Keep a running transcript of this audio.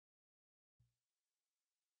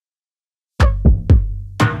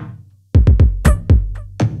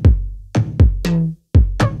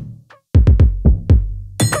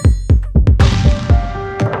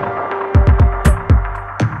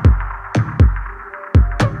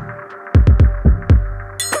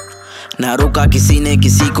ना रोका किसी ने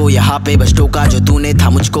किसी को यहाँ पे, बस टोका जो तूने था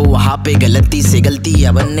मुझको वहाँ पे। गलती से गलती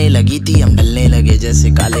अब बनने लगी थी, हम ढलने लगे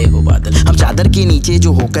जैसे काले हो बादल। हम चादर के नीचे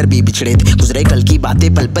जो होकर भी बिछड़े थे, गुजरे कल की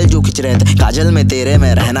बातें पल पल जो खिंच रहे थे। काजल में तेरे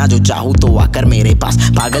में रहना जो चाहूँ तो आकर मेरे पास,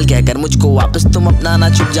 पागल कहकर मुझको वापस तुम अपना ना,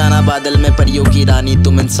 छुप जाना बादल में परियों की रानी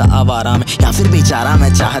तुम इंसान आवारा में, या फिर बेचारा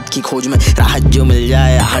मैं चाहत की खोज में। राहत जो मिल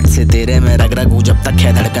जाए आहट से तेरे में, रग रग हूँ जब तक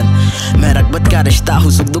है धड़कन। मैं रगबत का रिश्ता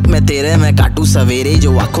हूँ, सुख दुख में तेरे में काटू सवेरे,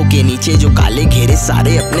 जो आंखों के नीचे जो काले घेरे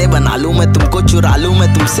सारे अपने बना लूं मैं, तुमको चुरा लूं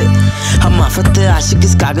मैं तुमसे। हम आफत आशिक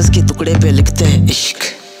इस कागज के टुकड़े पे लिखते हैं इश्क।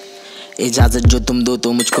 इजाजत जो तुम दो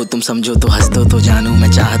तो मुझको तुम समझो, तो हंस दो तो जानूं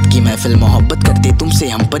मैं चाहत की महफिल। मोहब्बत करते तुमसे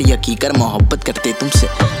हम पर यकीन कर, मोहब्बत करते तुमसे,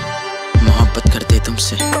 मोहब्बत करते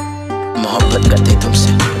तुमसे, मोहब्बत करते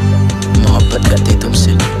तुमसे, मोहब्बत करते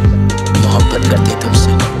तुमसे, मोहब्बत करते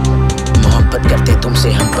तुमसे, मोहब्बत करते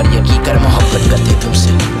तुमसे हम पर यकीन कर। मोहब्बत करते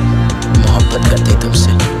तुमसे, मोहब्बत करते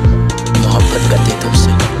तुमसे, मोहब्बत करते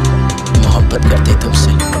तुमसे, मोहब्बत करते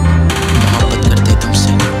तुमसे, मोहब्बत करते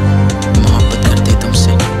तुमसे, मोहब्बत करते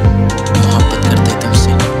तुमसे, मोहब्बत करते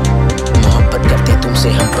तुमसे, मोहब्बत करते तुमसे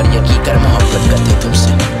हम पर यकीन कर। मोहब्बत करते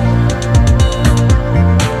तुमसे।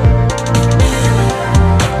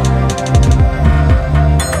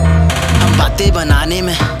 हम बातें बनाने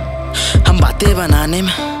में, हम बातें बनाने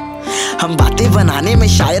में, हम बातें बनाने में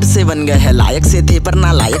शायर से बन गए हैं। लायक से थे पर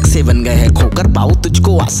ना लायक से बन गए हैं। खोकर पाऊँ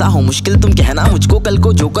तुझको आशा हो मुश्किल, तुम कहना मुझको कल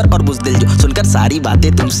को जोकर और बुज़दिल जो सुनकर सारी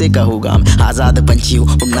बातें तुमसे कहूँगा। मैं आज़ाद पंछी हूँ,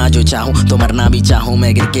 उड़ना जो चाहूँ तो मरना भी चाहूँ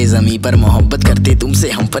मैं गिर के ज़मीं पर। मोहब्बत करते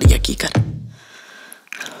तुमसे हम पर यकीन कर।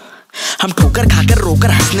 हम ठोकर खाकर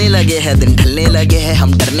रोकर हंसने लगे हैं, दिन ढलने लगे हैं,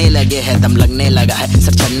 हम डरने लगे हैं, दम लगने लगा है,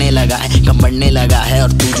 सर चढ़ने लगा है, गम बढ़ने लगा है,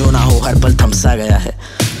 और तू जो ना हो हर पल थमसा गया है।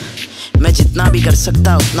 मैं जितना भी कर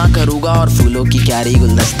सकता उतना करूँगा, और फूलों की क्यारी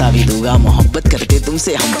गुलदस्ता भी दूंगा। मोहब्बत करते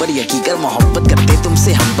तुमसे हम पर यकीन कर, मोहब्बत करते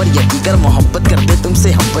तुमसे हम पर यकीन कर, मोहब्बत करते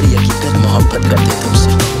तुमसे हम पर यकीन कर। मोहब्बत करते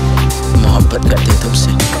तुमसे, मोहब्बत करते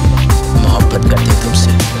तुमसे, मोहब्बत करते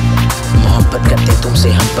तुमसे, मोहब्बत करते तुमसे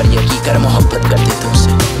हम पर यकीन कर। मोहब्बत करते तुमसे।